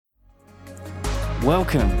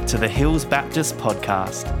Welcome to the Hills Baptist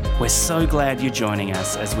Podcast. We're so glad you're joining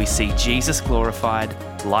us as we see Jesus glorified,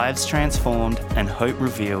 lives transformed, and hope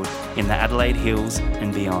revealed in the Adelaide Hills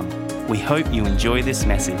and beyond. We hope you enjoy this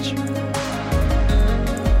message.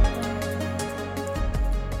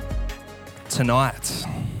 Tonight,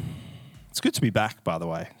 it's good to be back, by the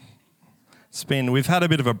way. We've had a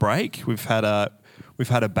bit of a break. We've had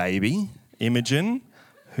a baby, Imogen,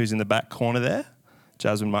 who's in the back corner there.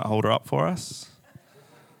 Jasmine might hold her up for us.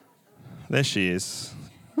 There she is.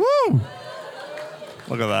 Woo!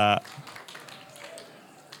 Look at that.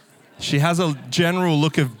 She has a general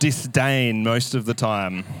look of disdain most of the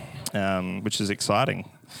time, which is exciting.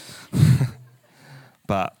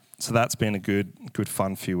 So that's been a good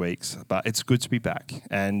fun few weeks. But it's good to be back.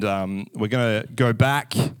 And we're going to go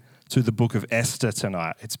back to the book of Esther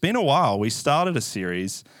tonight. It's been a while. We started a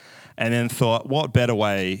series and then thought, what better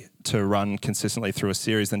way to run consistently through a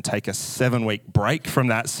series than take a 7-week break from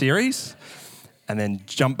that series and then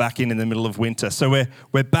jump back in the middle of winter. So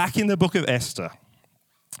we're back in the book of Esther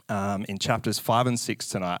in chapters 5 and 6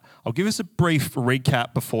 tonight. I'll give us a brief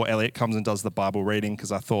recap before Elliot comes and does the Bible reading,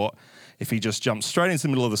 because I thought if he just jumps straight into the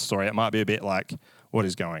middle of the story, it might be a bit like, what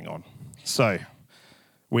is going on? So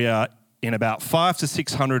we are in about 500 to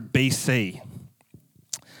 600 BC.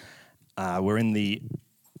 We're in the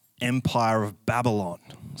Empire of Babylon,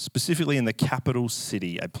 specifically in the capital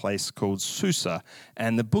city, a place called Susa.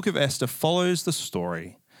 And the book of Esther follows the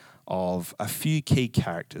story of a few key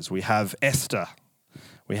characters. We have Esther.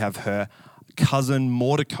 We have her cousin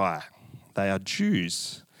Mordecai. They are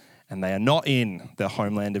Jews, and they are not in the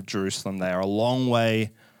homeland of Jerusalem. They are a long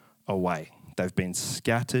way away. They've been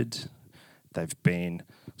scattered. They've been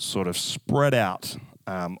sort of spread out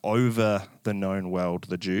over the known world,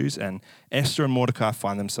 the Jews. And Esther and Mordecai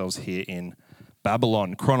find themselves here in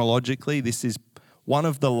Babylon. Chronologically, this is one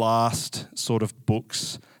of the last sort of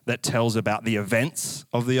books that tells about the events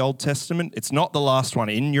of the Old Testament. It's not the last one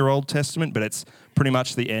in your Old Testament, but it's pretty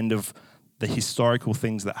much the end of the historical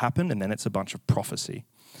things that happened, and then it's a bunch of prophecy.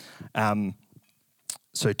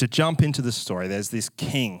 So to jump into the story, there's this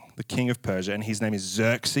king, the king of Persia, and his name is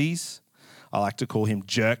Xerxes. I like to call him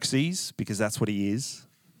Jerxes because that's what he is.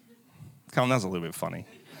 Come on, that was a little bit funny.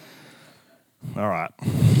 All right.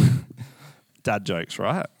 Dad jokes,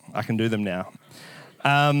 right? I can do them now.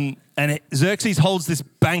 Xerxes holds this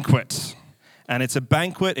banquet, and it's a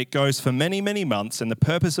banquet. It goes for many, many months, and the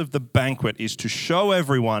purpose of the banquet is to show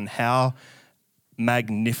everyone how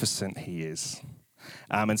magnificent he is.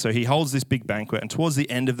 And so he holds this big banquet, and towards the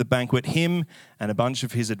end of the banquet, him and a bunch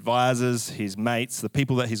of his advisors, his mates, the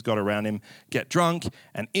people that he's got around him, get drunk,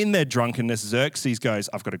 and in their drunkenness, Xerxes goes,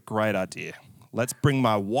 I've got a great idea. Let's bring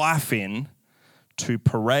my wife in to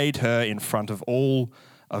parade her in front of all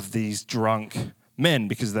of these drunk men,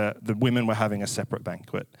 because the women were having a separate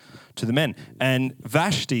banquet to the men. And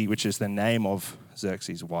Vashti, which is the name of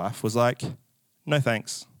Xerxes' wife, was like, no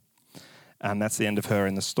thanks. And that's the end of her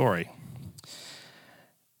in the story.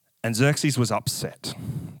 And Xerxes was upset,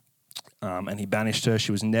 and he banished her.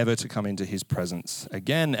 She was never to come into his presence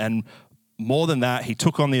again. And more than that, he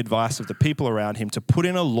took on the advice of the people around him to put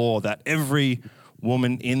in a law that every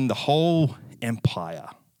woman in the whole empire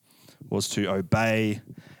was to obey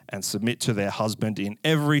and submit to their husband in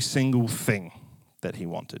every single thing that he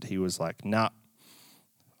wanted. He was like, nah,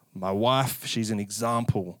 my wife, she's an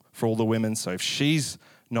example for all the women, so if she's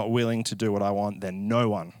not willing to do what I want, then no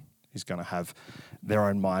one is going to have their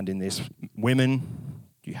own mind in this. Women,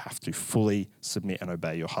 you have to fully submit and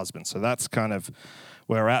obey your husband. So that's kind of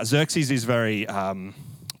where we're at. Xerxes is very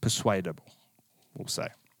persuadable, we'll say.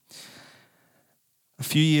 A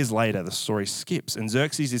few years later, the story skips, and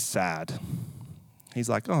Xerxes is sad. He's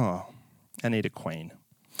like, oh, I need a queen.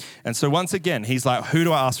 And so once again, he's like, who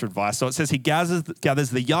do I ask for advice? So it says he gathers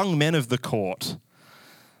the young men of the court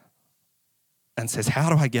and says,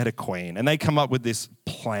 how do I get a queen? And they come up with this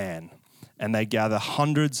plan. And they gather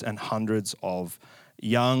hundreds and hundreds of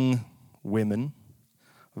young women,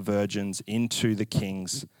 virgins, into the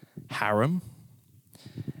king's harem.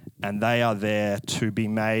 And they are there to be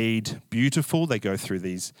made beautiful. They go through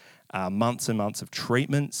these months and months of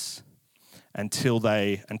treatments until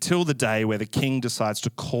the day where the king decides to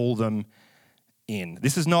call them in.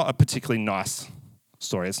 This is not a particularly nice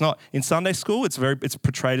story. It's not in Sunday school. It's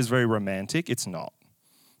portrayed as very romantic. It's not.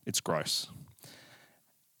 It's gross.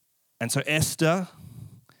 And so Esther,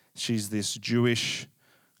 she's this Jewish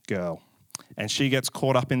girl, and she gets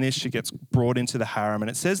caught up in this. She gets brought into the harem, and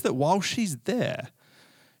it says that while she's there,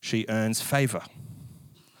 she earns favor.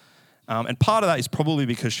 And part of that is probably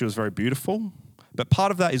because she was very beautiful, But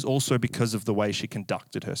part of that is also because of the way she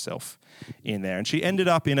conducted herself in there. And she ended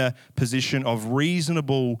up in a position of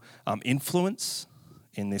reasonable influence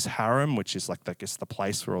in this harem, which is like, I guess, the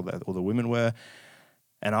place where all the women were.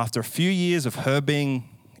 And after a few years of her being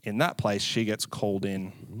in that place, she gets called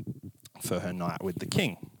in for her night with the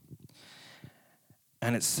king.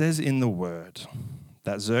 And it says in the word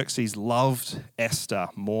that Xerxes loved Esther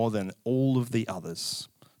more than all of the others.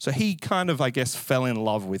 So he kind of, I guess, fell in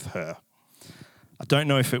love with her. I don't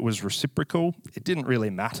know if it was reciprocal. It didn't really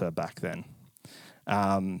matter back then.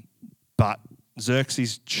 But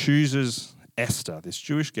Xerxes chooses Esther, this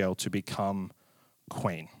Jewish girl, to become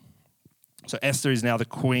queen. So Esther is now the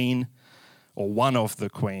queen, or one of the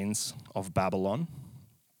queens of Babylon.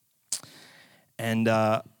 And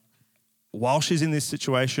while she's in this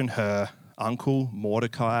situation, her uncle,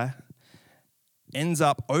 Mordecai, ends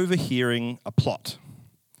up overhearing a plot.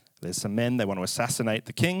 There's some men, they want to assassinate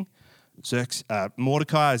the king.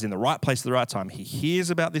 Mordecai is in the right place at the right time. He hears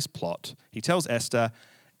about this plot. He tells Esther.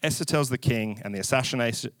 Esther tells the king, and the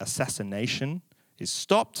assassination is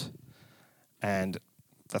stopped. And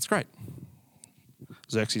that's great.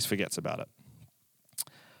 Xerxes forgets about it.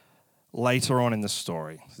 Later on in the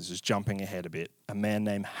story, this is jumping ahead a bit, a man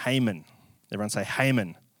named Haman. Everyone say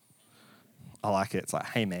Haman. I like it. It's like,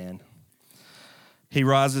 hey, man. He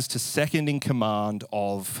rises to second in command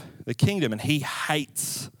of the kingdom, and he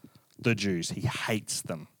hates the Jews. He hates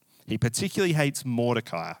them. He particularly hates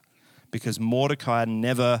Mordecai because Mordecai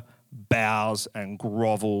never bows and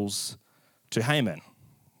grovels to Haman,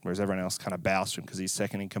 whereas everyone else kind of bows to him because he's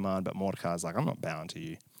second in command, but Mordecai's like, I'm not bowing to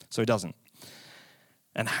you. So he doesn't.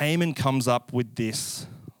 And Haman comes up with this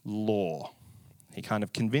law. He kind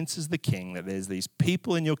of convinces the king that there's these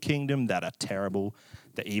people in your kingdom that are terrible,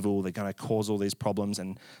 they're evil, they're going to cause all these problems.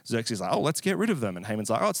 And Xerxes is like, oh, let's get rid of them. And Haman's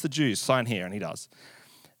like, oh, it's the Jews, sign here. And he does.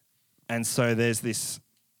 And so there's this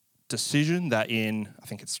decision that in, I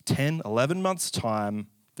think it's 10, 11 months' time,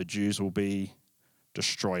 the Jews will be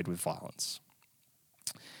destroyed with violence.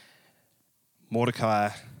 Mordecai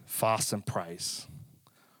fasts and prays.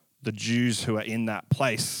 The Jews who are in that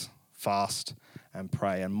place fast and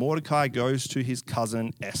pray. And Mordecai goes to his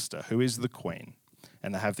cousin Esther, who is the queen,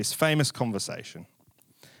 and they have this famous conversation.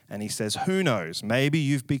 And he says, who knows, maybe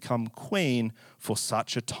you've become queen for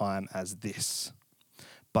such a time as this.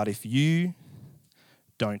 But if you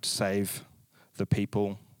don't save the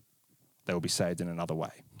people, they will be saved in another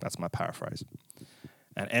way. That's my paraphrase.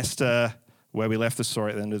 And Esther, where we left the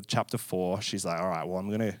story at the end of chapter 4, she's like, all right, well,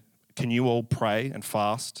 can you all pray and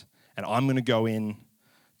fast? And I'm going to go in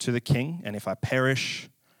to the king, and if I perish,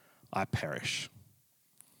 I perish.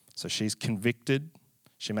 So she's convicted.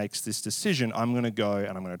 She makes this decision. I'm going to go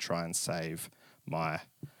and I'm going to try and save my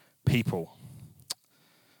people.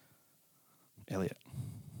 Elliot,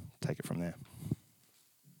 take it from there.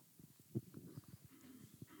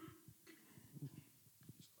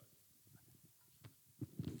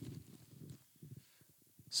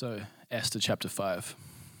 So, Esther chapter 5.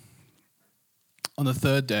 On the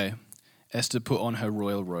third day, Esther put on her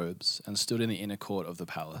royal robes and stood in the inner court of the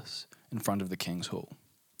palace, in front of the king's hall.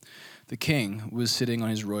 The king was sitting on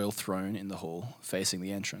his royal throne in the hall, facing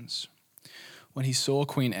the entrance. When he saw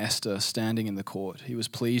Queen Esther standing in the court, he was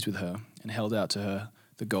pleased with her and held out to her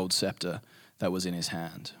the gold scepter that was in his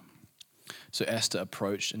hand. So Esther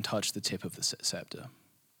approached and touched the tip of the scepter.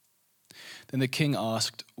 Then the king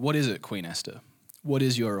asked, "What is it, Queen Esther? What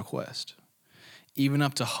is your request? Even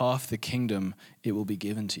up to half the kingdom, it will be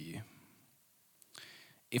given to you."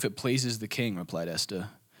 "If it pleases the king," replied Esther,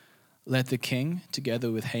 "let the king,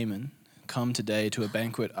 together with Haman, come today to a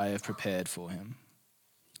banquet I have prepared for him."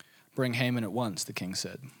 "Bring Haman at once," the king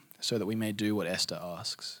said, "so that we may do what Esther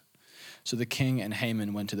asks." So the king and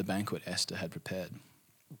Haman went to the banquet Esther had prepared.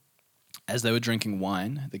 As they were drinking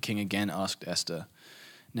wine, the king again asked Esther,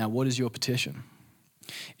 "Now what is your petition?"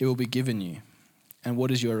 "It will be given you." "And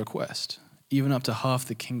what is your request?" "Even up to half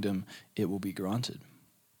the kingdom, it will be granted."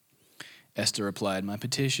 Esther replied, "My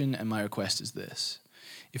petition and my request is this.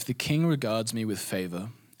 If the king regards me with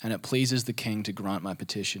favor, and it pleases the king to grant my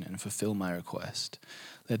petition and fulfill my request,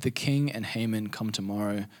 let the king and Haman come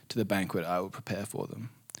tomorrow to the banquet I will prepare for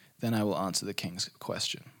them. Then I will answer the king's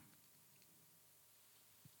question."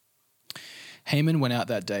 Haman went out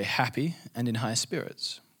that day happy and in high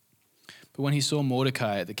spirits. But when he saw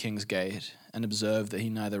Mordecai at the king's gate and observed that he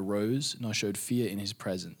neither rose nor showed fear in his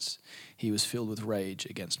presence, he was filled with rage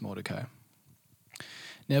against Mordecai.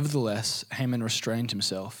 Nevertheless, Haman restrained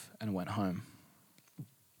himself and went home.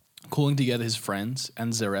 Calling together his friends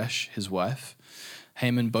and Zeresh, his wife,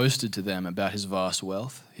 Haman boasted to them about his vast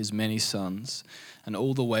wealth, his many sons, and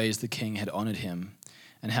all the ways the king had honored him,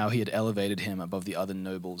 and how he had elevated him above the other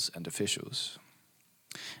nobles and officials.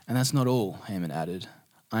 And that's not all, Haman added.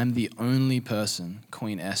 I'm the only person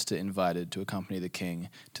Queen Esther invited to accompany the king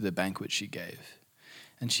to the banquet she gave,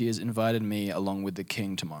 and she has invited me along with the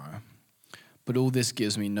king tomorrow. But all this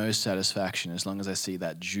gives me no satisfaction as long as I see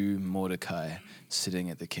that Jew Mordecai sitting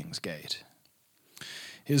at the king's gate.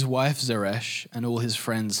 His wife Zeresh and all his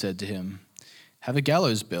friends said to him, have a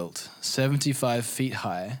gallows built, 75 feet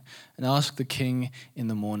high, and ask the king in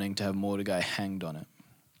the morning to have Mordecai hanged on it.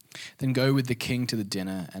 Then go with the king to the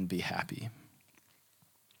dinner and be happy.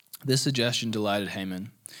 This suggestion delighted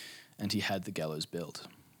Haman, and he had the gallows built.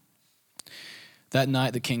 That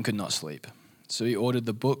night the king could not sleep, so he ordered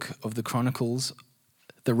the book of the Chronicles,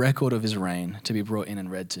 the record of his reign, to be brought in and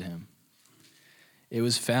read to him. It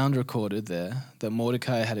was found recorded there that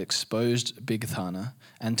Mordecai had exposed Bigthana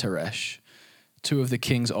and Teresh, two of the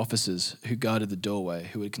king's officers who guarded the doorway,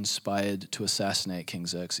 who had conspired to assassinate King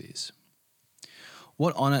Xerxes.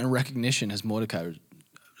 What honor and recognition has Mordecai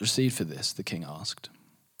received for this? The king asked.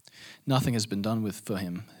 Nothing has been done for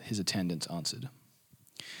him, his attendants answered.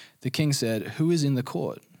 The king said, who is in the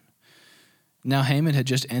court? Now Haman had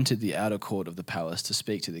just entered the outer court of the palace to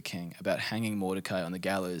speak to the king about hanging Mordecai on the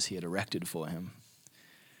gallows he had erected for him.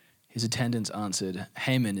 His attendants answered,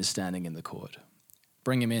 Haman is standing in the court.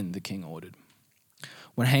 Bring him in, the king ordered.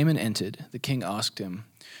 When Haman entered, the king asked him,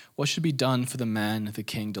 what should be done for the man the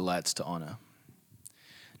king delights to honor?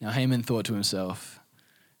 Now Haman thought to himself,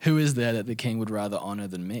 who is there that the king would rather honor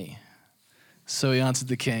than me? So he answered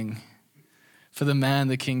the king, for the man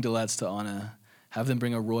the king delights to honor, have them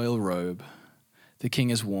bring a royal robe the king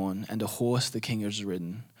has worn, and a horse the king has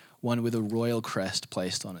ridden, one with a royal crest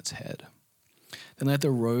placed on its head. Then let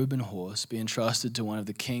the robe and horse be entrusted to one of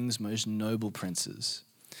the king's most noble princes.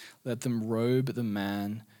 Let them robe the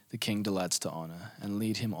man the king delights to honor, and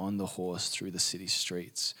lead him on the horse through the city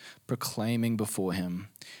streets, proclaiming before him,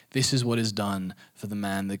 this is what is done for the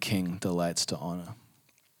man the king delights to honor.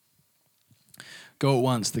 Go at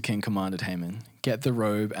once, the king commanded Haman. Get the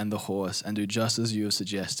robe and the horse, and do just as you have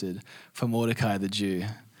suggested for Mordecai the Jew,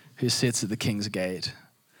 who sits at the king's gate.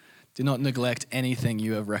 Do not neglect anything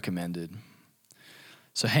you have recommended.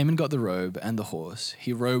 So Haman got the robe and the horse.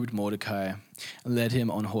 He robed Mordecai and led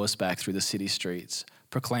him on horseback through the city streets,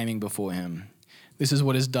 proclaiming before him, this is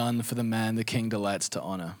what is done for the man the king delights to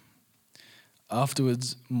honor.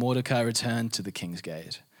 Afterwards, Mordecai returned to the king's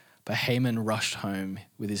gate, but Haman rushed home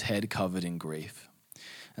with his head covered in grief,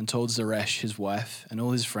 and told Zeresh, his wife, and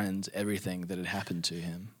all his friends everything that had happened to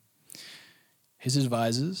him. His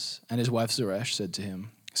advisors and his wife Zeresh said to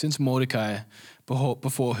him, since Mordecai,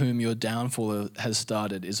 before whom your downfall has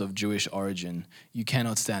started, is of Jewish origin, you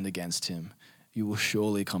cannot stand against him. You will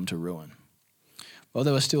surely come to ruin. While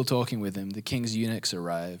they were still talking with him, the king's eunuchs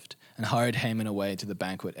arrived and hurried Haman away to the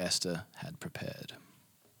banquet Esther had prepared.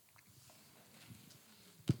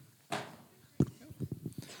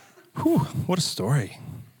 Whew, what a story.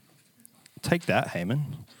 Take that,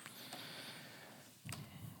 Haman.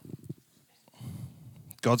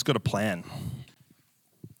 God's got a plan.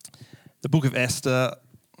 The book of Esther,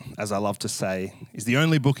 as I love to say, is the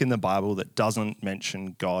only book in the Bible that doesn't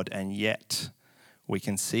mention God, and yet we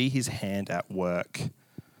can see his hand at work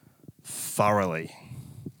thoroughly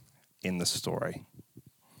in the story.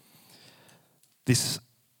 These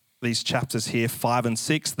chapters here, 5 and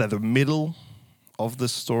 6, they're the middle of the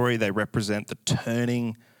story. They represent the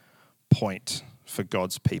turning point for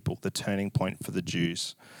God's people, the turning point for the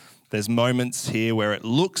Jews. There's moments here where it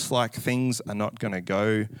looks like things are not going to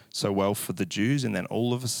go so well for the Jews, and then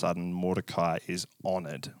all of a sudden Mordecai is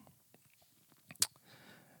honored.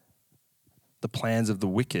 The plans of the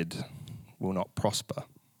wicked will not prosper.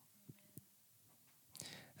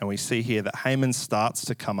 And we see here that Haman starts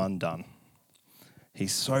to come undone.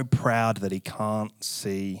 He's so proud that he can't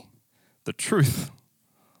see the truth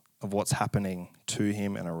of what's happening to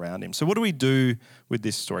him and around him. So what do we do with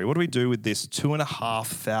this story? What do we do with this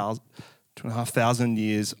 2,500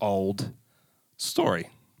 years old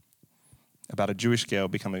story about a Jewish girl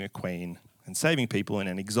becoming a queen and saving people in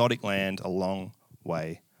an exotic land a long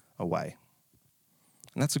way away?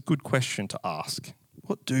 And that's a good question to ask.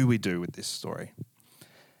 What do we do with this story?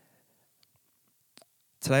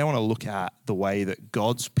 Today I want to look at the way that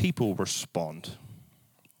God's people respond.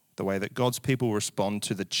 The way that God's people respond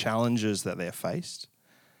to the challenges that they're faced,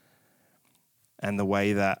 and the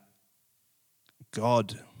way that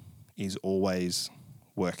God is always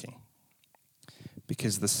working.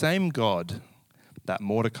 Because the same God that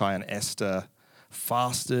Mordecai and Esther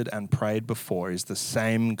fasted and prayed before is the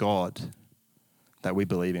same God that we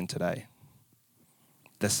believe in today.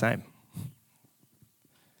 The same.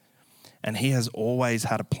 And he has always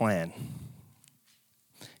had a plan.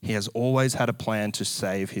 He has always had a plan to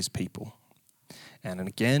save his people. And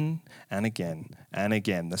again and again and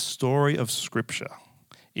again, the story of Scripture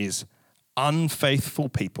is unfaithful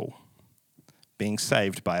people being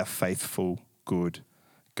saved by a faithful, good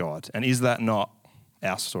God. And is that not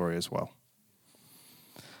our story as well?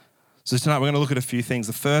 So tonight we're going to look at a few things.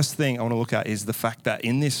 The first thing I want to look at is the fact that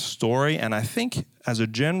in this story, and I think as a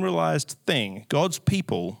generalized thing, God's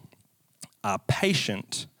people are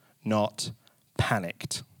patient, not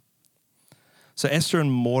panicked. So Esther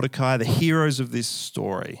and Mordecai, the heroes of this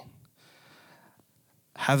story,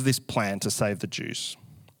 have this plan to save the Jews.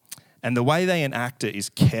 And the way they enact it is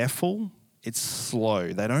careful, it's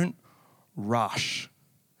slow. They don't rush.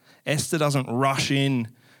 Esther doesn't rush in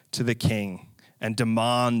to the king and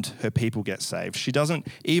demand her people get saved. She doesn't,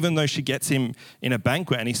 even though she gets him in a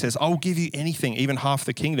banquet and he says, I'll give you anything, even half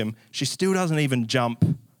the kingdom, she still doesn't even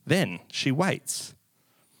jump then. She waits.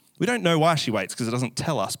 We don't know why she waits because it doesn't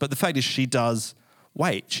tell us, but the fact is she does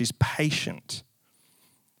wait. She's patient.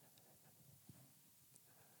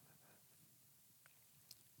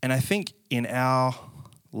 And I think in our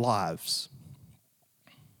lives,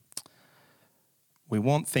 we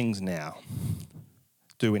want things now,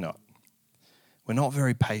 do we not? We're not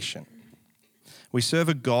very patient. We serve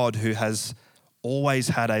a God who has always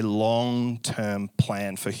had a long-term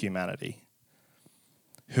plan for humanity,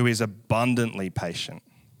 who is abundantly patient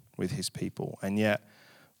with his people. And yet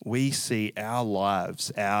we see our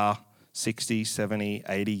lives, our 60, 70,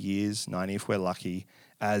 80 years, 90 if we're lucky,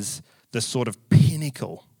 as the sort of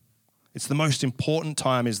pinnacle. It's the most important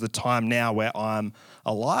time is the time now where I'm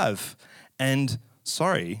alive. And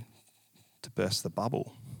sorry to burst the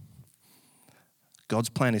bubble, God's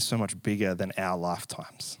plan is so much bigger than our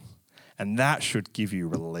lifetimes. And that should give you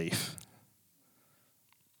relief.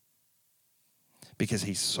 Because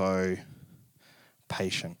he's so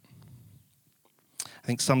patient. I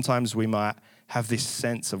think sometimes we might have this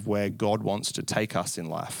sense of where God wants to take us in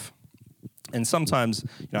life. And sometimes,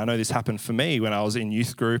 I know this happened for me when I was in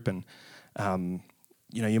youth group and,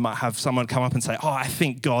 you might have someone come up and say, I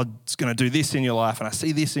think God's going to do this in your life and I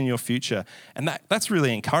see this in your future. And that's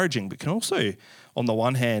really encouraging, but can also, on the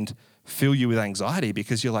one hand, fill you with anxiety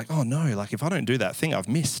because you're like, oh no, if I don't do that thing, I've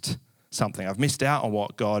missed something. I've missed out on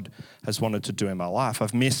what God has wanted to do in my life.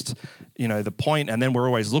 I've missed, the point. And then we're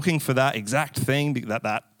always looking for that exact thing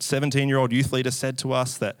that 17-year-old youth leader said to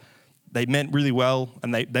us that they meant really well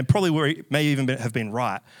and they probably may even have been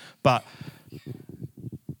right. But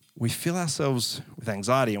we fill ourselves with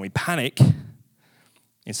anxiety and we panic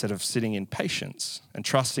instead of sitting in patience and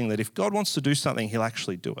trusting that if God wants to do something, he'll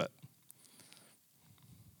actually do it.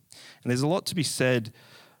 And there's a lot to be said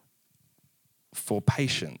for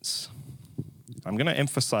patience. I'm going to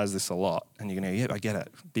emphasize this a lot, and you're going to go, I get it,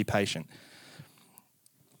 be patient.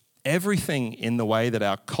 Everything in the way that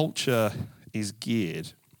our culture is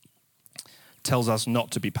geared tells us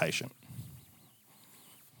not to be patient.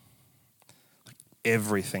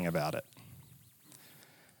 Everything about it.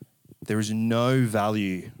 There is no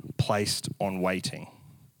value placed on waiting.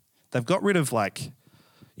 They've got rid of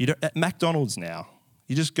at McDonald's now,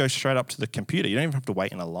 you just go straight up to the computer. You don't even have to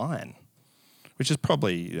wait in a line, which is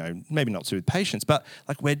probably, maybe not to do with patience, but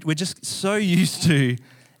we're just so used to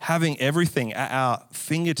having everything at our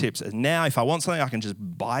fingertips. And now if I want something, I can just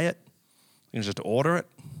buy it. I can just order it.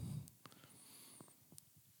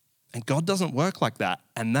 And God doesn't work like that.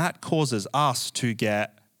 And that causes us to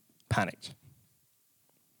get panicked.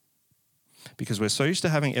 Because we're so used to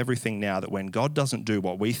having everything now that when God doesn't do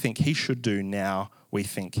what we think he should do now, we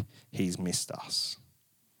think he's missed us.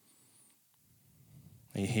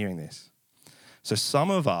 Are you hearing this? So some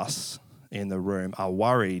of us in the room are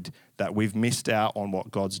worried that we've missed out on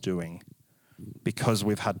what God's doing because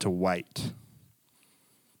we've had to wait.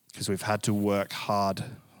 Because we've had to work hard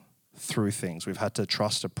through things. We've had to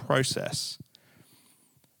trust a process.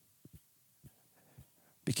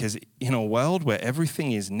 Because in a world where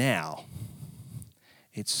everything is now,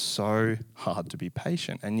 it's so hard to be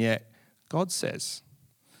patient. And yet God says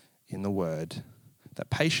in the Word that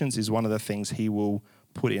patience is one of the things he will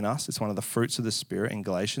put in us. It's one of the fruits of the Spirit in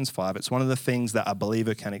Galatians 5. It's one of the things that a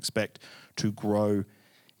believer can expect to grow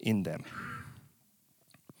in them.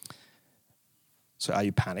 So are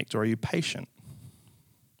you panicked or are you patient?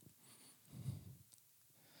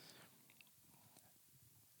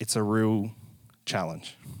 It's a real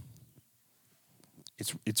challenge.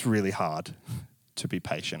 It's really hard to be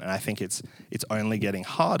patient. And I think it's only getting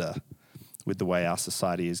harder with the way our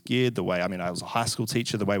society is geared, I was a high school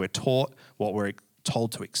teacher, the way we're taught, what we're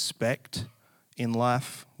told to expect in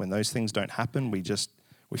life. When those things don't happen, we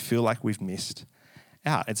feel like we've missed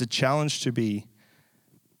out. It's a challenge to be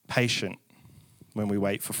patient when we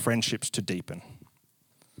wait for friendships to deepen.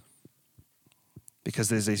 Because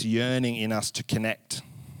there's this yearning in us to connect.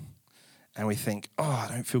 And we think, I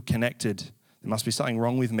don't feel connected. There must be something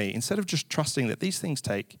wrong with me. Instead of just trusting that these things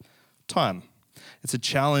take time. It's a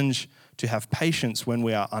challenge to have patience when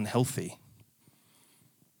we are unhealthy.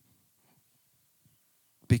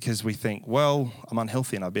 Because we think, well, I'm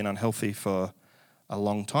unhealthy and I've been unhealthy for a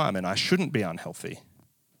long time and I shouldn't be unhealthy.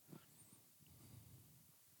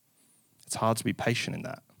 It's hard to be patient in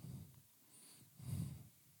that.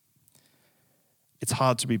 It's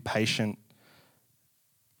hard to be patient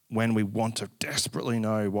when we want to desperately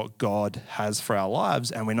know what God has for our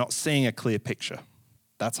lives and we're not seeing a clear picture.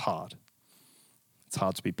 That's hard. It's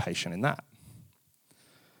hard to be patient in that.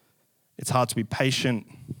 It's hard to be patient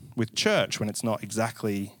with church when it's not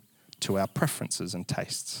exactly to our preferences and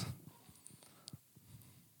tastes.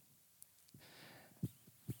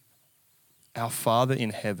 Our Father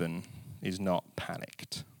in heaven is not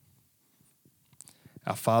panicked.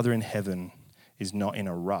 Our Father in heaven is not in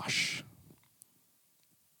a rush.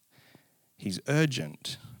 He's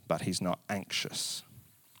urgent, but he's not anxious.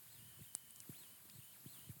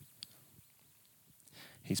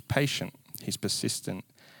 He's patient, he's persistent,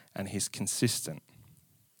 and he's consistent.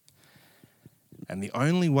 And the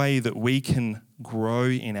only way that we can grow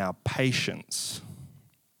in our patience,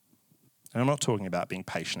 and I'm not talking about being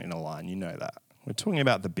patient in a line, you know that. We're talking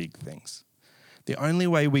about the big things. The only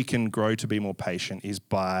way we can grow to be more patient is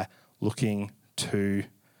by looking to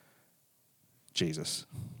Jesus,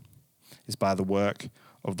 is by the work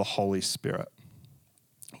of the Holy Spirit,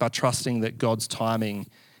 by trusting that God's timing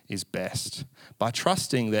is best, by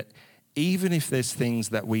trusting that even if there's things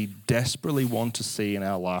that we desperately want to see in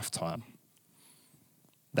our lifetime,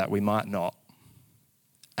 that we might not,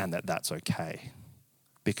 and that that's okay,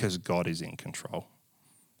 because God is in control,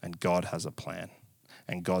 and God has a plan,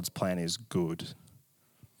 and God's plan is good.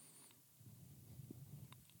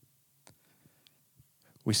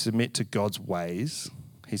 We submit to God's ways,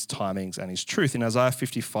 his timings, and his truth. In Isaiah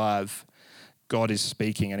 55, God is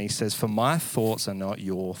speaking, and he says, "For my thoughts are not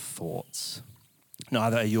your thoughts,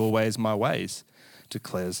 neither are your ways my ways,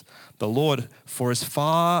 declares the Lord. For as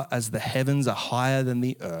far as the heavens are higher than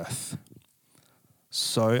the earth,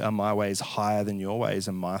 so are my ways higher than your ways,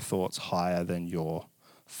 and my thoughts higher than your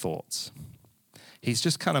thoughts." He's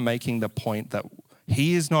just kind of making the point that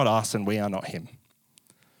he is not us and we are not him.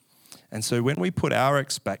 And so when we put our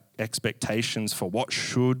expectations for what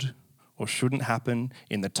should or shouldn't happen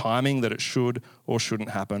in the timing that it should or shouldn't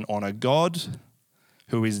happen on a God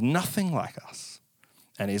who is nothing like us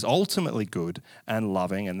and is ultimately good and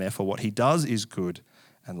loving, and therefore what he does is good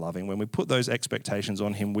and loving, when we put those expectations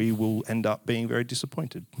on him, we will end up being very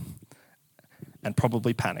disappointed and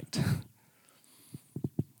probably panicked.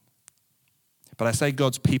 But I say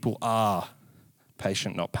God's people are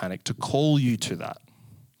patient, not panicked, to call you to that.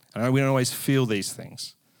 I know we don't always feel these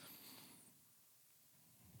things,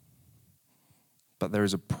 but there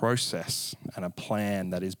is a process and a plan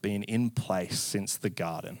that has been in place since the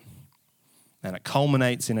garden, and it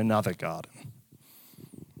culminates in another garden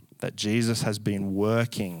that Jesus has been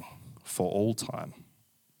working for all time.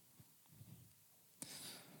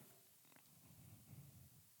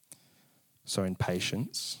 So in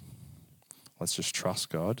patience, let's just trust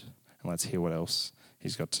God and let's hear what else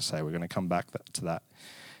he's got to say. We're going to come back to that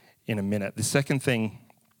in a minute. The second thing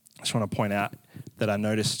I just want to point out that I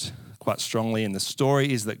noticed quite strongly in the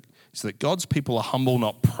story is that God's people are humble,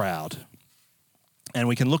 not proud. And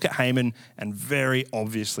we can look at Haman and very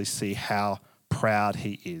obviously see how proud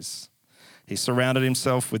he is. He surrounded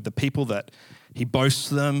himself with the people that he boasts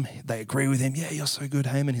them. They agree with him. "Yeah, you're so good,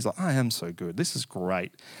 Haman." He's like, "I am so good. This is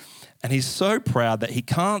great." And he's so proud that he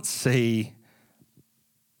can't see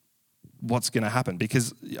what's going to happen,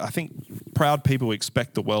 because I think proud people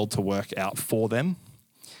expect the world to work out for them.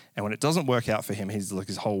 And when it doesn't work out for him, his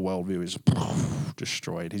whole worldview is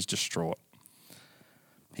destroyed. He's distraught.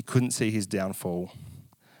 He couldn't see his downfall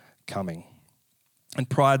coming. And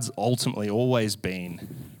pride's ultimately always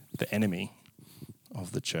been the enemy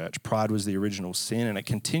of the church. Pride was the original sin, and it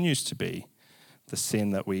continues to be the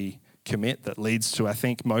sin that we commit that leads to, I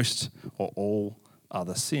think, most or all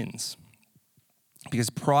other sins. Because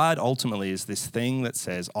pride ultimately is this thing that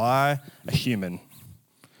says, I, a human,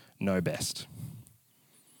 know best.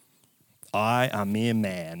 I, a mere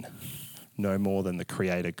man, know more than the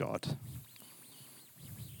Creator God.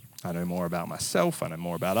 I know more about myself, I know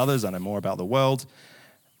more about others, I know more about the world,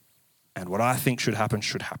 and what I think should happen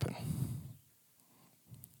should happen.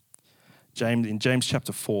 In James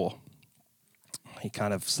chapter 4, he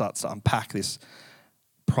kind of starts to unpack this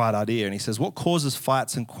pride idea. And he says, what causes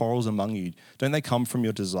fights and quarrels among you? Don't they come from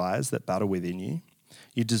your desires that battle within you?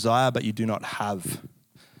 You desire, but you do not have,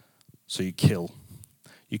 so you kill.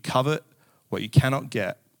 You covet what you cannot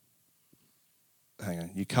get.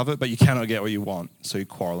 You covet, but you cannot get what you want, so you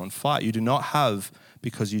quarrel and fight. You do not have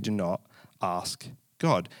because you do not ask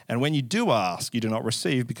God. And when you do ask, you do not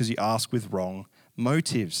receive because you ask with wrong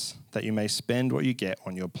motives, that you may spend what you get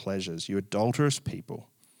on your pleasures. You adulterous people.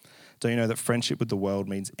 Don't you know that friendship with the world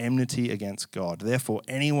means enmity against God? Therefore,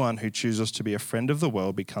 anyone who chooses to be a friend of the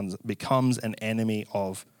world becomes an enemy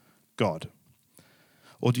of God.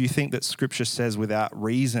 Or do you think that Scripture says without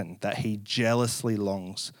reason that he jealously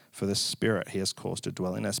longs for the Spirit he has caused to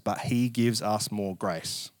dwell in us, but he gives us more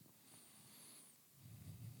grace?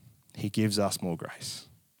 He gives us more grace.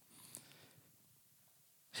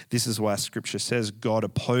 This is why Scripture says God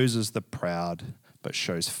opposes the proud but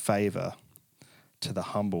shows favor to the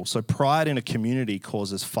humble. So pride in a community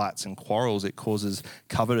causes fights and quarrels. It causes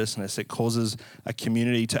covetousness. It causes a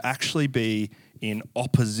community to actually be in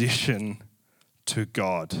opposition to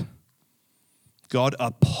God. God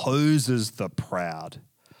opposes the proud.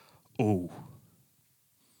 Oh,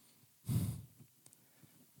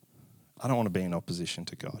 I don't want to be in opposition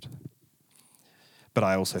to God. But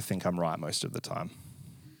I also think I'm right most of the time.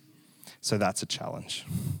 So that's a challenge.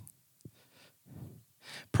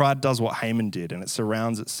 Pride does what Haman did, and it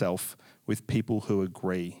surrounds itself with people who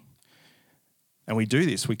agree. And we do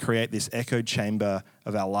this. We create this echo chamber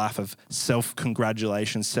of our life of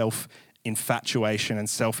self-congratulation, self-infatuation, and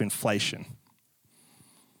self-inflation.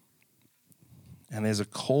 And there's a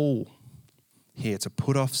call here to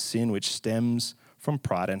put off sin which stems from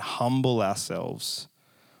pride and humble ourselves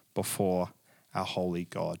before our holy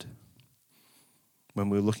God. When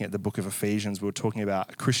we were looking at the book of Ephesians, we were talking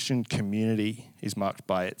about a Christian community is marked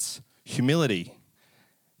by its humility,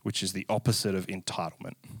 which is the opposite of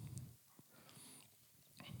entitlement.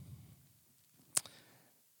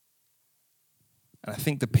 And I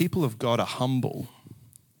think the people of God are humble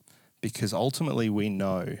because ultimately we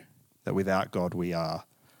know that without God we are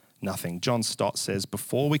nothing. John Stott says,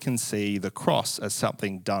 before we can see the cross as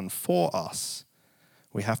something done for us,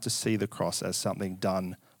 we have to see the cross as something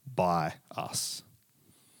done by us.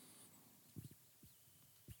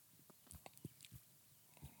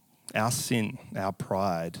 Our sin, our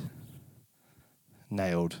pride,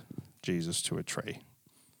 nailed Jesus to a tree.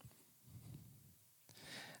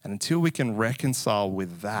 And until we can reconcile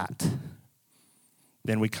with that,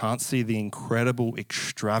 then we can't see the incredible,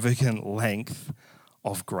 extravagant length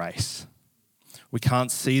of grace. We can't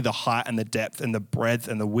see the height and the depth and the breadth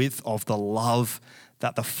and the width of the love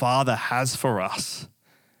that the Father has for us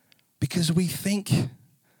because we think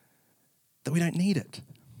that we don't need it.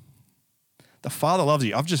 The Father loves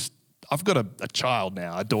you. I've got a child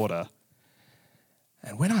now, a daughter.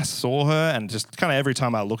 And when I saw her and just kind of every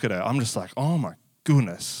time I look at her, I'm just like, oh my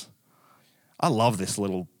goodness. I love this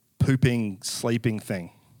little pooping, sleeping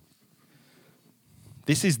thing.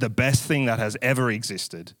 This is the best thing that has ever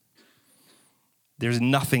existed. There's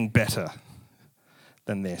nothing better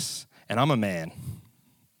than this. And I'm a man.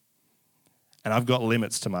 And I've got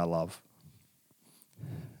limits to my love.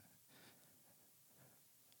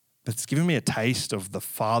 But it's given me a taste of the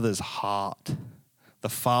Father's heart, the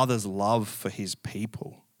Father's love for his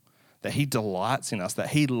people, that he delights in us,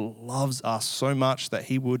 that he loves us so much that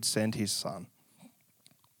he would send his Son,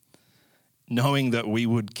 knowing that we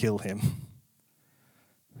would kill him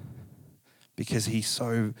because he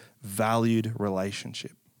so valued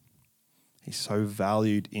relationship. He so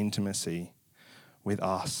valued intimacy with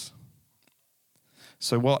us.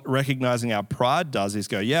 So what recognizing our pride does is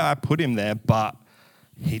go, yeah, I put him there, but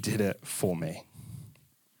he did it for me.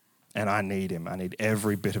 And I need him. I need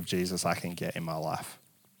every bit of Jesus I can get in my life.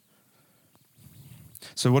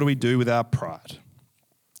 So what do we do with our pride?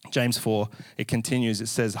 James 4, it continues. It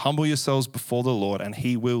says, humble yourselves before the Lord and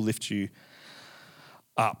he will lift you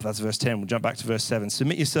up. That's verse 10. We'll jump back to verse 7.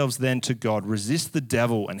 Submit yourselves then to God. Resist the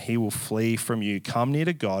devil and he will flee from you. Come near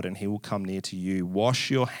to God and he will come near to you.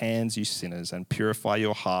 Wash your hands, you sinners, and purify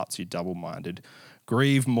your hearts, you double-minded.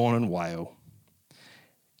 Grieve, mourn, and wail.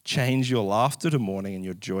 Change your laughter to mourning and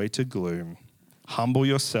your joy to gloom. Humble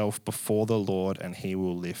yourself before the Lord and he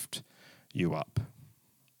will lift you up.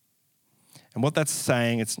 And what that's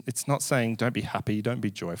saying, it's not saying don't be happy, don't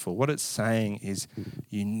be joyful. What it's saying is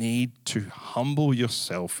you need to humble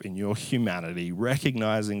yourself in your humanity,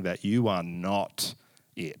 recognizing that you are not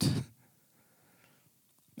it.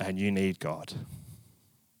 And you need God.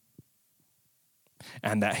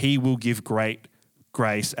 And that he will give great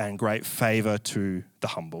grace and great favor to the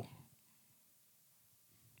humble.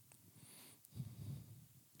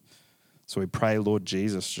 So we pray, Lord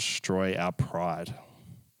Jesus, destroy our pride.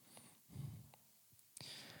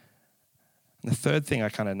 And the third thing I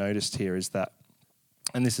kind of noticed here is that,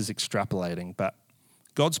 and this is extrapolating, but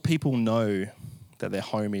God's people know that their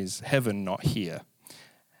home is heaven, not here.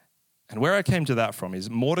 And where I came to that from is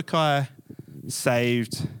Mordecai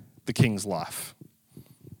saved the king's life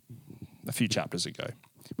a few chapters ago,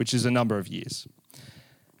 which is a number of years.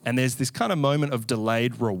 And there's this kind of moment of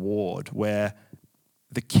delayed reward where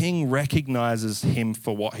the king recognizes him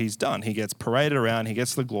for what he's done. He gets paraded around, he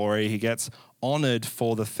gets the glory, he gets honored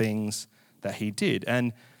for the things that he did.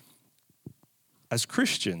 And as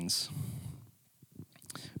Christians,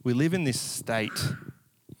 we live in this state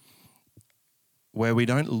where we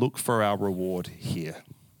don't look for our reward here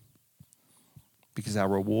because our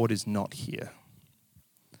reward is not here.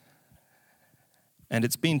 And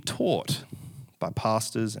it's been taught by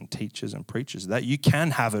pastors and teachers and preachers that you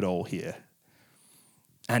can have it all here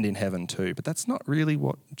and in heaven too. But that's not really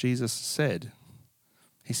what Jesus said.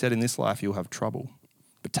 He said, in this life you'll have trouble,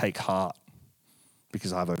 but take heart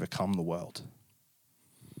because I've overcome the world.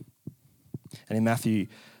 And in Matthew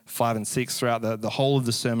 5 and 6, throughout the whole of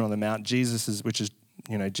the Sermon on the Mount, Jesus'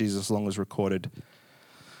 longest recorded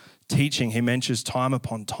teaching, he mentions time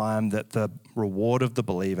upon time that the reward of the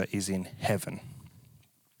believer is in heaven.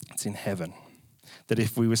 It's in heaven. That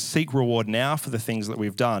if we seek reward now for the things that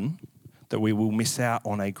we've done, that we will miss out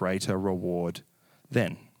on a greater reward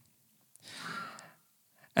then.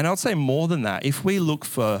 And I'd say more than that, if we look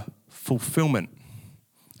for fulfillment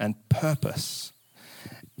and purpose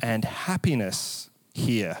and happiness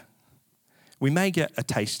here, we may get a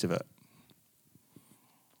taste of it.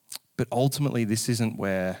 But ultimately, this isn't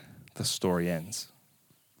where the story ends.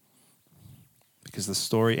 Because the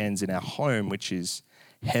story ends in our home, which is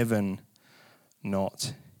heaven,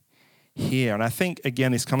 not here. And I think,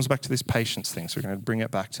 again, this comes back to this patience thing, so we're going to bring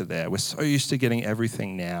it back to there. We're so used to getting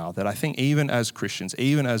everything now that I think even as Christians,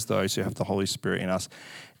 even as those who have the Holy Spirit in us,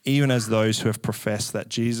 even as those who have professed that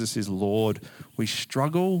Jesus is Lord, we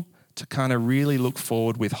struggle to kind of really look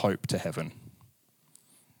forward with hope to heaven.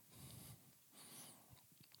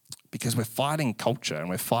 Because we're fighting culture and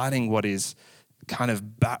we're fighting what is kind of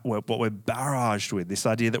what we're barraged with, this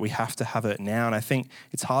idea that we have to have it now. And I think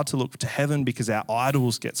it's hard to look to heaven because our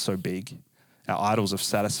idols get so big, our idols of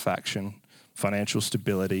satisfaction, financial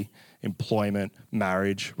stability, employment,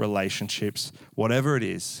 marriage, relationships, whatever it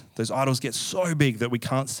is. Those idols get so big that we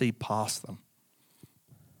can't see past them.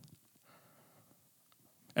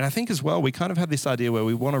 And I think as well, we kind of have this idea where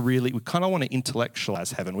we kind of want to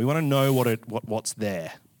intellectualize heaven. We want to know what's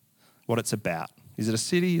there, what it's about. Is it a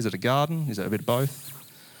city? Is it a garden? Is it a bit of both?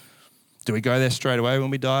 Do we go there straight away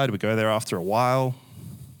when we die? Do we go there after a while?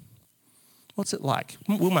 What's it like?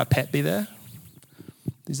 Will my pet be there?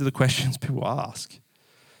 These are the questions people ask.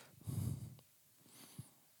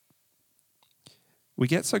 We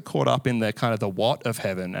get so caught up in the kind of the what of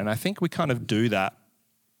heaven, and I think we kind of do that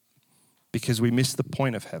because we miss the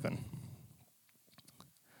point of heaven.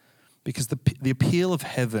 Because the appeal of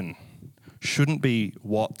heaven shouldn't be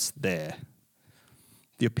what's there.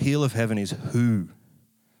 The appeal of heaven is who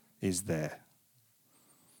is there.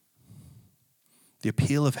 The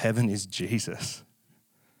appeal of heaven is Jesus.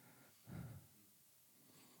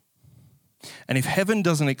 And if heaven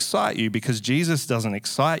doesn't excite you because Jesus doesn't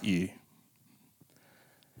excite you,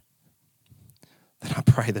 then I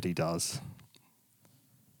pray that he does.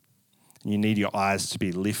 And you need your eyes to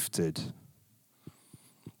be lifted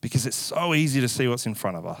because it's so easy to see what's in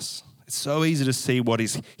front of us. It's so easy to see what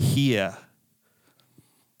is here.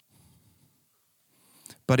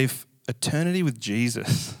 But if eternity with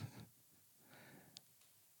Jesus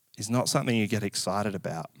is not something you get excited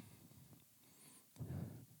about,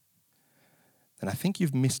 then I think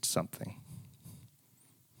you've missed something.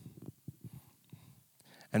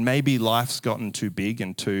 And maybe life's gotten too big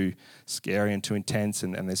and too scary and too intense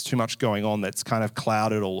and there's too much going on that's kind of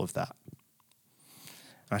clouded all of that.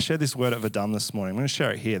 I shared this word at Verdun this morning. I'm going to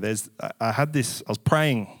share it here. I was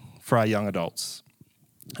praying for our young adults.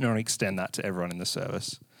 And I want to extend that to everyone in the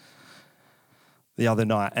service the other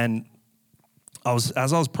night. And as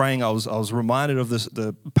I was praying, I was reminded of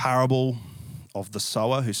the parable of the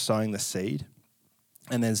sower who's sowing the seed.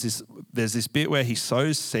 And there's this bit where he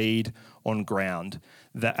sows seed on ground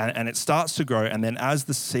and it starts to grow. And then as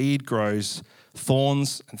the seed grows,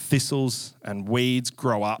 thorns and thistles and weeds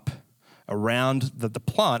grow up around the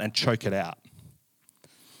plant and choke it out.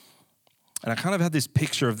 And I kind of had this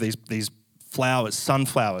picture of these flowers,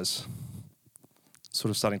 sunflowers, sort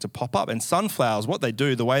of starting to pop up. And sunflowers, what they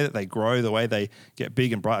do, the way that they grow, the way they get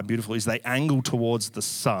big and bright and beautiful is they angle towards the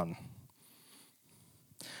sun.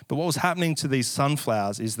 But what was happening to these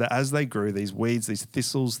sunflowers is that as they grew, these weeds, these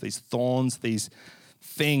thistles, these thorns, these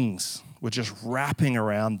things were just wrapping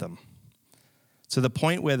around them to the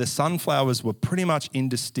point where the sunflowers were pretty much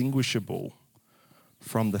indistinguishable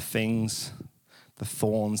from the things, the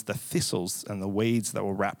thorns, the thistles, and the weeds that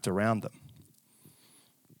were wrapped around them.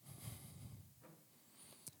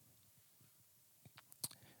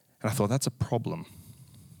 And I thought, that's a problem.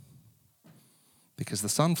 Because the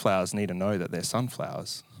sunflowers need to know that they're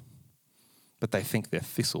sunflowers, but they think they're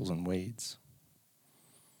thistles and weeds.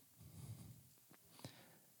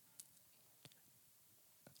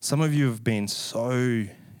 Some of you have been so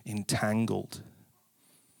entangled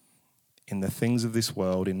in the things of this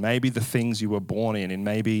world, in maybe the things you were born in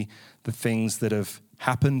maybe the things that have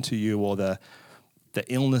happened to you, or the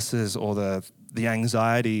illnesses, or the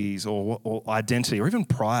anxieties, or identity, or even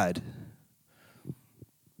pride,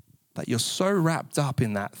 that you're so wrapped up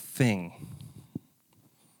in that thing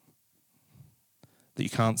that you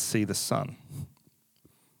can't see the sun,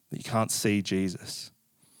 that you can't see Jesus.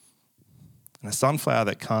 And a sunflower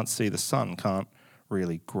that can't see the sun can't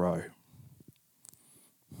really grow.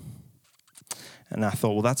 And I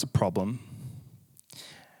thought, well, that's a problem.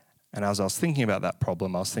 And as I was thinking about that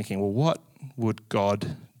problem, I was thinking, well, what would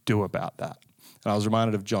God do about that? And I was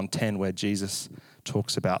reminded of John 10, where Jesus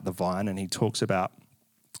talks about the vine, and he talks about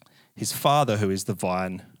his Father, who is the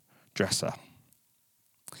vine dresser.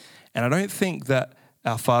 And I don't think that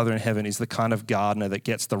our Father in heaven is the kind of gardener that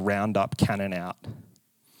gets the Roundup cannon out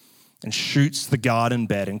and shoots the garden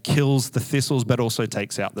bed and kills the thistles, but also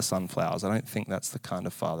takes out the sunflowers. I don't think that's the kind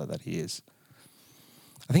of Father that he is.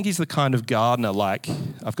 I think he's the kind of gardener, like,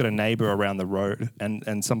 I've got a neighbor around the road,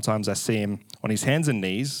 and sometimes I see him on his hands and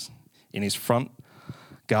knees in his front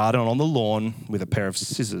garden on the lawn with a pair of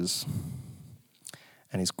scissors.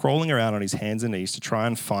 And he's crawling around on his hands and knees to try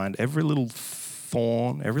and find every little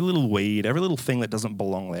thorn, every little weed, every little thing that doesn't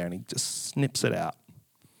belong there, and he just snips it out.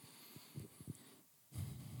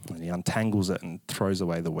 And he untangles it and throws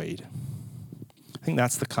away the weed. I think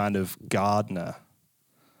that's the kind of gardener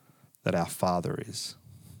that our Father is.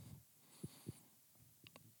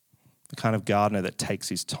 The kind of gardener that takes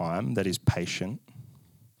his time, that is patient,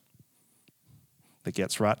 that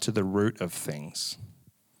gets right to the root of things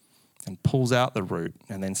and pulls out the root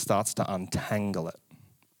and then starts to untangle it.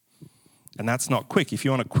 And that's not quick. If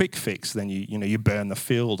you want a quick fix, then you burn the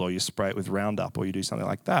field, or you spray it with Roundup, or you do something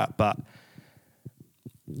like that. But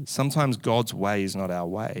sometimes God's way is not our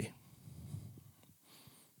way.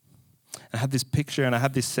 I had this picture, and I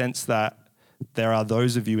had this sense that there are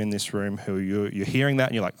those of you in this room who you're hearing that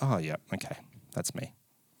and you're like, oh yeah, okay, that's me.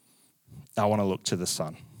 I want to look to the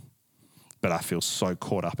sun, but I feel so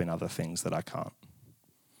caught up in other things that I can't.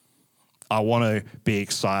 I want to be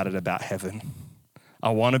excited about heaven. I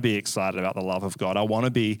want to be excited about the love of God. I want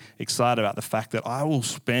to be excited about the fact that I will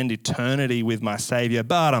spend eternity with my Savior,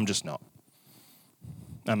 but I'm just not.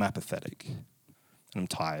 I'm apathetic, and I'm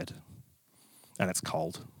tired, and it's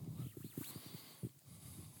cold.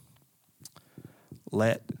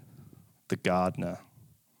 Let the gardener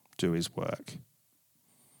do his work.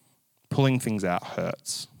 Pulling things out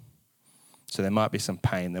hurts. So there might be some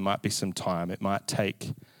pain, there might be some time, it might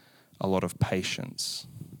take a lot of patience.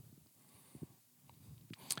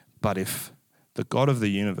 But if the God of the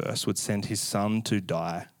universe would send his Son to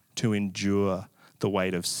die, to endure the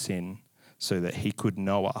weight of sin so that he could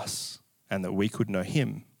know us and that we could know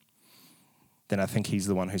him, then I think he's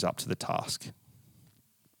the one who's up to the task.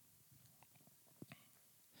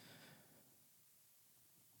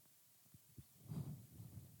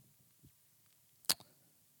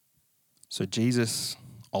 So Jesus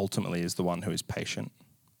ultimately is the one who is patient.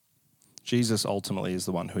 Jesus ultimately is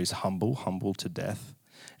the one who is humble to death.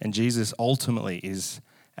 And Jesus ultimately is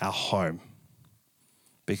our home.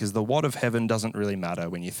 Because the what of heaven doesn't really matter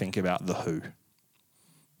when you think about the who.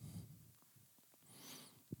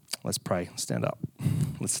 Let's pray. Stand up.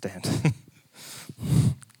 Let's stand.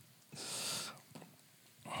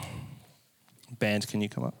 Band, can you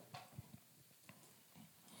come up?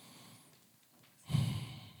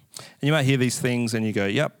 And you might hear these things and you go,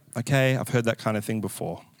 yep, okay, I've heard that kind of thing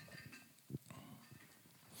before.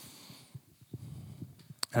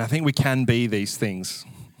 And I think we can be these things.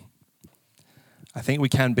 I think we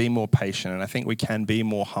can be more patient, and I think we can be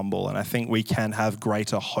more humble, and I think we can have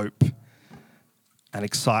greater hope and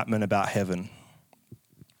excitement about heaven.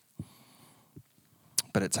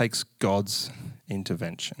 But it takes God's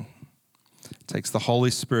intervention. It takes the Holy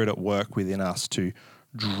Spirit at work within us to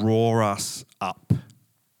draw us up,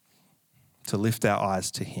 to lift our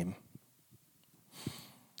eyes to him.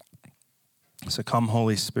 So come,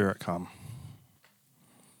 Holy Spirit, come.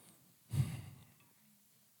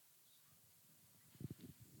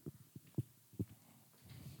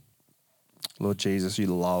 Lord Jesus, you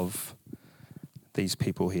love these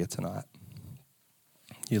people here tonight.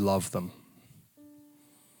 You love them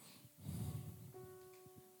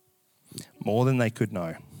more than they could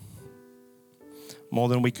know, more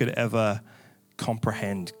than we could ever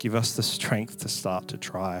comprehend. Give us the strength to start to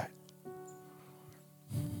try.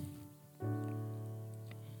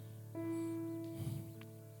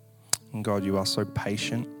 And God, you are so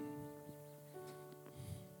patient.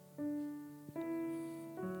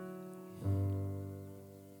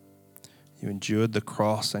 You endured the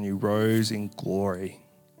cross and you rose in glory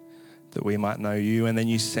that we might know you. And then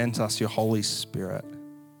you sent us your Holy Spirit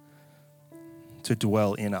to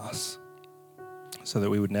dwell in us so that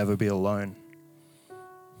we would never be alone.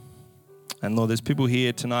 And Lord, there's people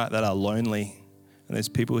here tonight that are lonely, and there's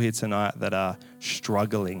people here tonight that are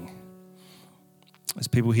struggling. There's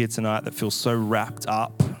people here tonight that feel so wrapped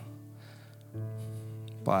up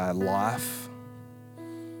by life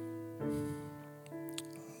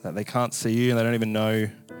that they can't see you and they don't even know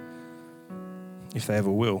if they ever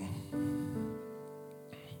will.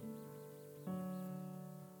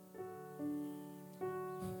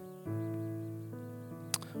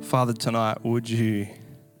 Father, tonight, would you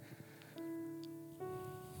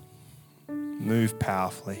move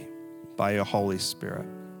powerfully by your Holy Spirit?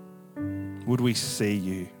 Would we see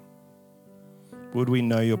you? Would we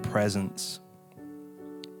know your presence?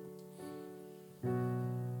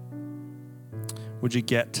 Would you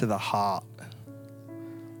get to the heart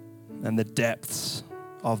and the depths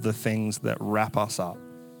of the things that wrap us up?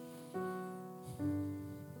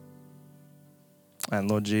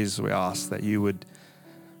 And Lord Jesus, we ask that you would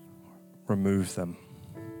remove them,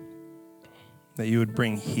 that you would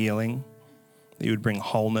bring healing, that you would bring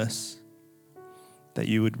wholeness, that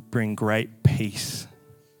you would bring great peace,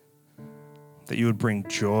 that you would bring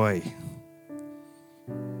joy,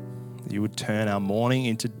 that you would turn our mourning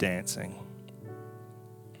into dancing,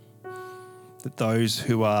 that those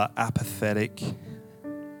who are apathetic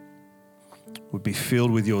would be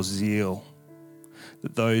filled with your zeal,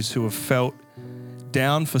 that those who have felt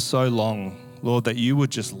down for so long, Lord, that you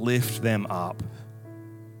would just lift them up.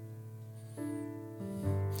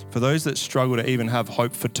 For those that struggle to even have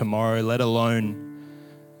hope for tomorrow, let alone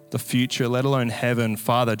the future, let alone heaven,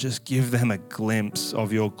 Father, just give them a glimpse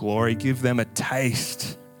of your glory. Give them a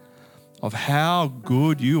taste of how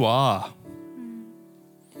good you are.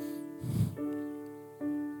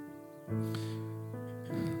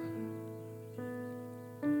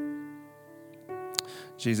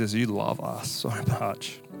 Jesus, you love us so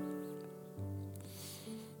much.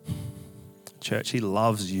 Church, he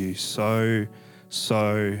loves you so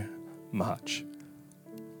much.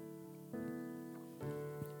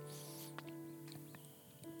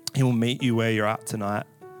 He will meet you where you're at tonight.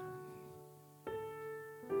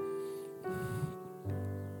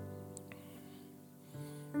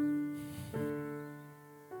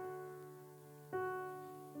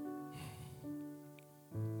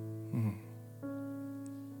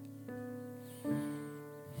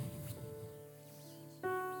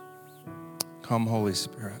 Come, Holy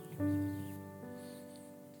Spirit.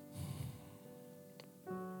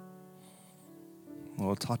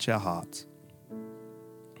 Lord, touch our hearts.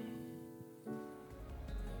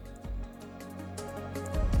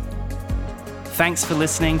 Thanks for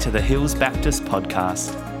listening to the Hills Baptist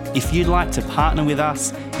podcast. If you'd like to partner with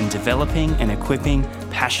us in developing and equipping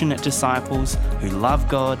passionate disciples who love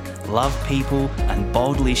God, love people, and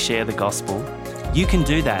boldly share the gospel, you can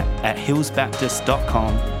do that at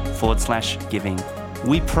hillsbaptist.com/giving.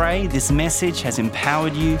 We pray this message has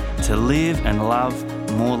empowered you to live and love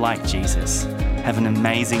more like Jesus. Have an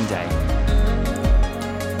amazing day.